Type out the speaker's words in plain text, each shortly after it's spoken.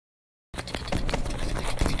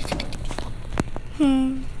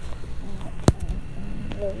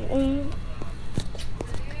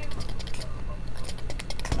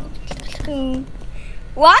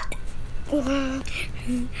What?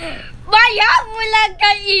 Maya mula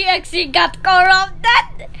kay EXE got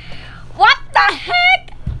corrupted? What the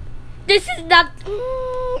heck? This is not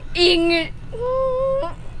English.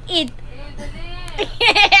 It.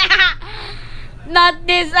 Not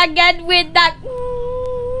this again with that.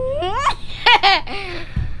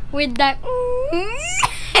 With that.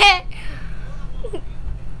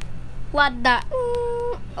 What the?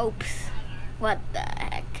 Oops. What the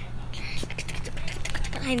heck?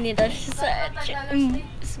 I need to search.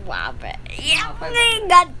 Swap it. Yeah, I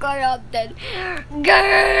got corrupted.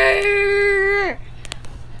 Grrr.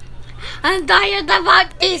 I'm tired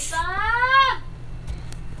about this.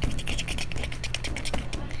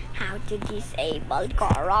 How to disable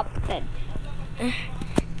corrupted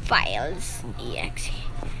files exe.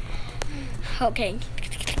 Okay.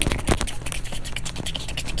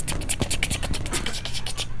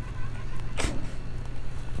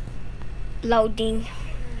 Loading.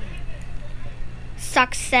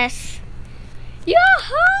 Success.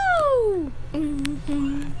 Yahoo!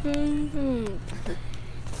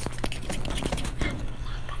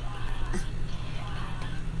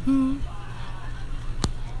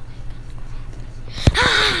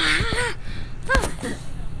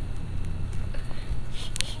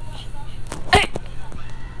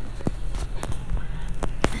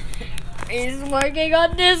 He's working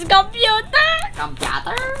on this computer.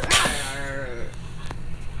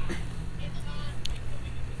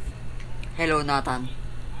 Hello, Nathan.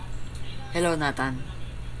 Hello, Nathan.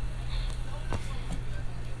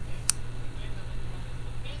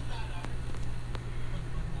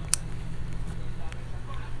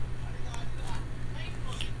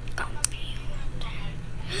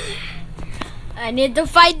 I need to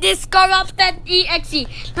fight this Corrupted.EXE.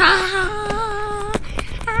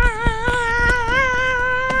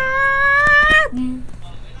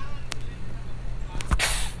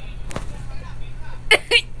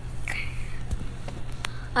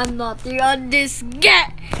 I'm not on this game.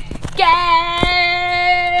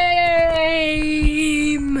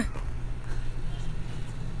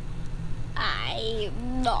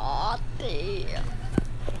 I'm not here.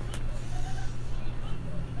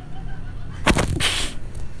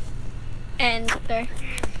 Enter.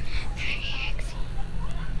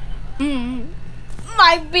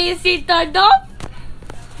 My PC turned off.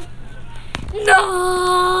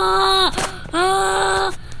 No.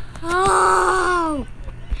 Oh.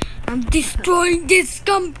 I'm destroying this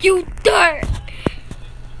computer.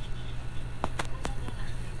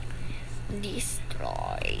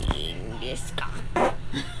 Destroying this computer.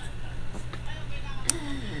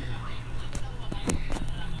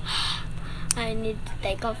 I need to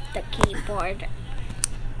take off the keyboard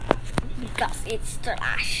because it's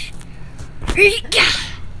trash.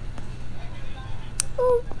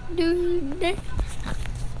 Oh, dude.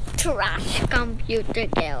 Trash computer,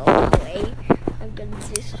 go away. I'm gonna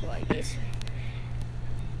destroy this.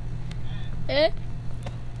 Yeah.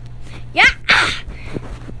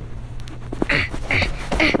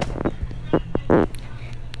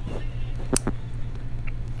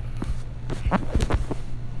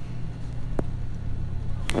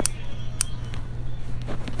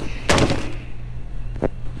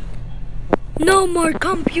 No more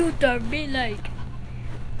computer, be like.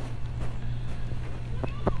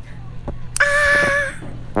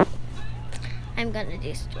 I'm gonna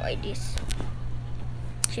destroy this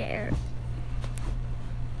chair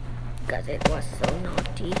because it was so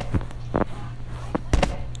naughty.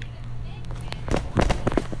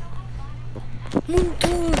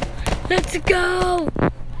 Mundo, let's go!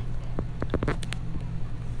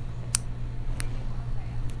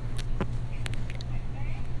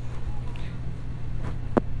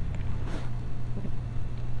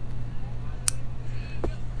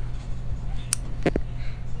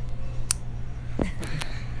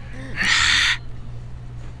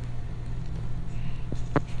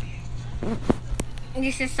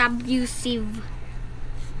 This is abusive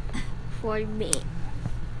for me.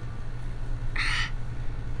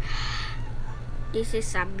 This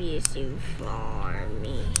is abusive for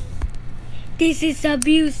me. This is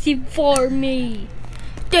abusive for me.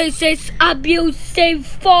 This is abusive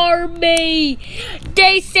for me.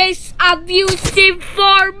 This is abusive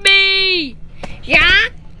for me. Yeah?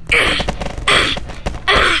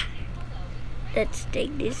 Let's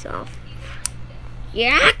take this off.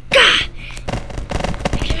 Yeah?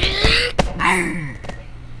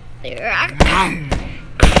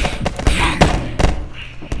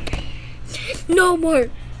 No more.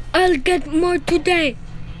 I'll get more today.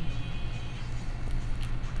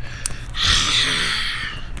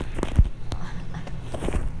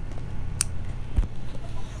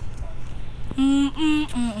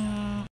 Mm-mm-mm-mm.